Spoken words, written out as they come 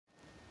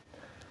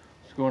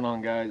What's going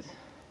on, guys?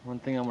 One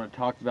thing I'm going to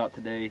talk about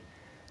today,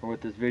 or what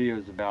this video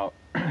is about,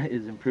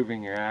 is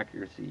improving your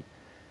accuracy.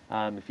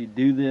 If you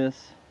do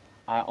this,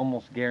 I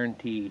almost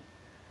guarantee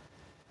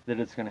that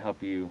it's going to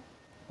help you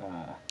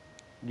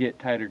get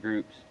tighter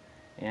groups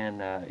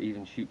and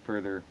even shoot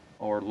further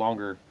or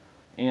longer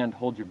and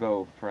hold your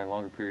bow for a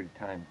longer period of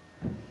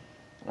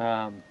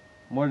time.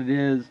 What it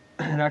is,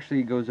 it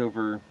actually goes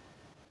over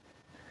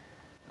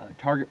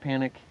target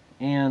panic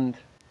and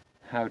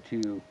how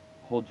to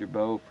hold your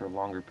bow for a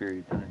longer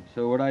period of time.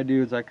 So what I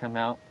do is I come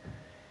out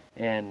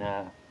and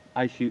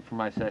I shoot for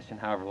my session,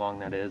 however long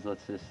that is.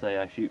 Let's just say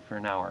I shoot for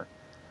an hour.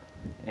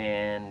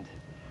 And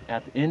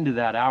at the end of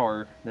that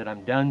hour that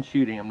I'm done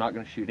shooting, I'm not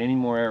going to shoot any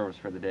more arrows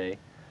for the day.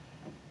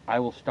 I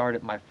will start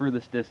at my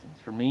furthest distance.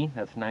 For me,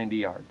 that's 90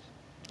 yards.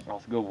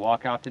 I'll go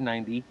walk out to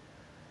 90.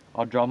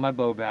 I'll draw my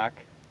bow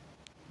back.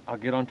 I'll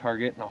get on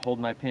target and I'll hold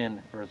my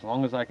pin for as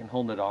long as I can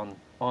hold it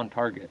on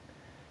target.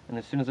 And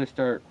as soon as I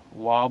start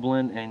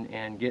wobbling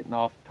and getting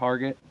off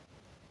target,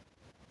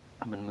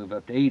 I'm going to move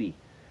up to 80.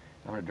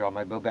 I'm going to draw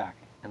my bow back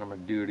and I'm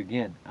going to do it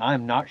again.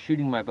 I'm not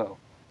shooting my bow.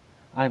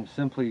 I'm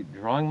simply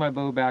drawing my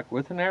bow back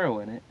with an arrow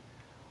in it,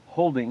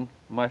 holding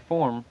my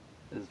form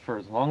for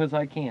as long as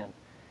I can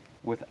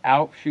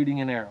without shooting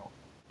an arrow.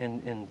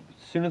 And as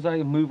soon as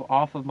I move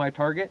off of my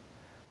target,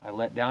 I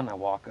let down, I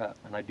walk up,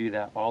 and I do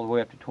that all the way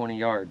up to 20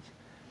 yards.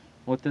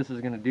 What this is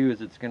going to do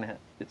is it's going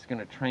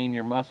to train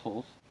your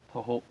muscles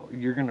to hold.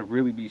 You're going to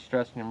really be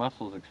stressing your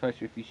muscles,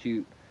 especially if you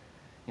shoot,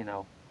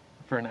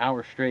 for an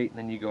hour straight, and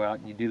then you go out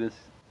and you do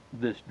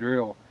this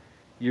drill.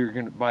 You're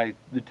going to, by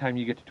the time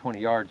you get to 20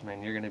 yards,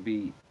 man, you're going to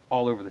be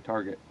all over the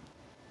target,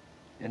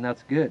 and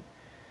that's good.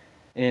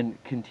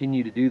 And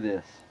continue to do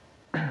this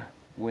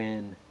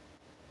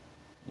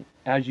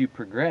as you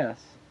progress,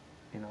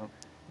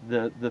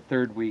 the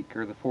third week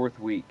or the fourth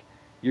week,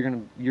 you're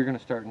gonna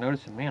start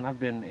noticing, man, I've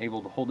been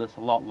able to hold this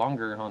a lot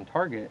longer on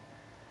target.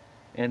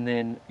 And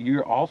then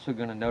you're also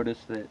going to notice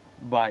that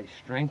by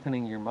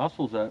strengthening your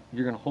muscles up,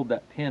 you're going to hold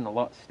that pin a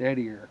lot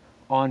steadier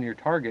on your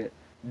target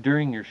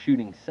during your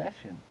shooting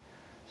session.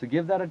 So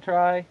give that a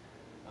try.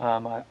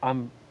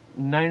 I'm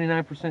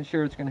 99%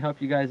 sure it's going to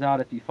help you guys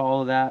out if you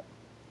follow that.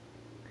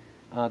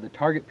 The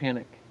target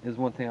panic is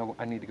one thing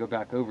I need to go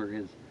back over.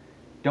 Is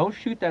don't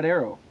shoot that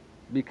arrow,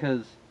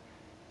 because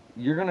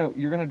you're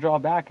gonna draw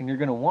back and you're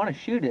gonna want to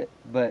shoot it,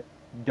 but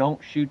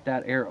don't shoot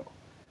that arrow.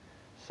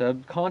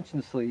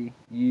 Subconsciously,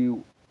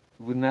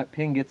 when that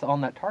pin gets on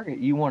that target,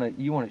 you want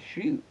to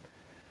shoot.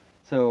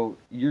 So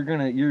you're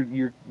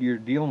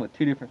dealing with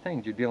two different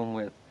things. You're dealing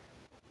with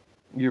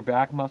your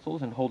back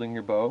muscles and holding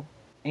your bow,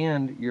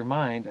 and your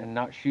mind and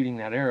not shooting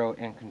that arrow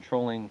and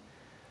controlling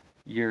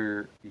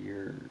your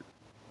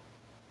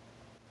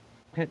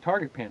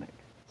target panic.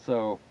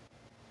 So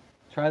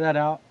try that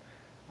out.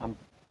 I'm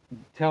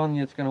telling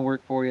you it's going to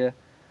work for you.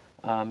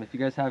 If you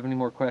guys have any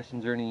more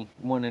questions or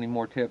want any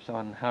more tips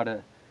on how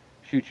to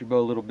shoot your bow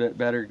a little bit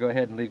better, go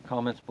ahead and leave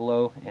comments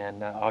below,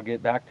 and I'll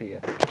get back to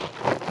you.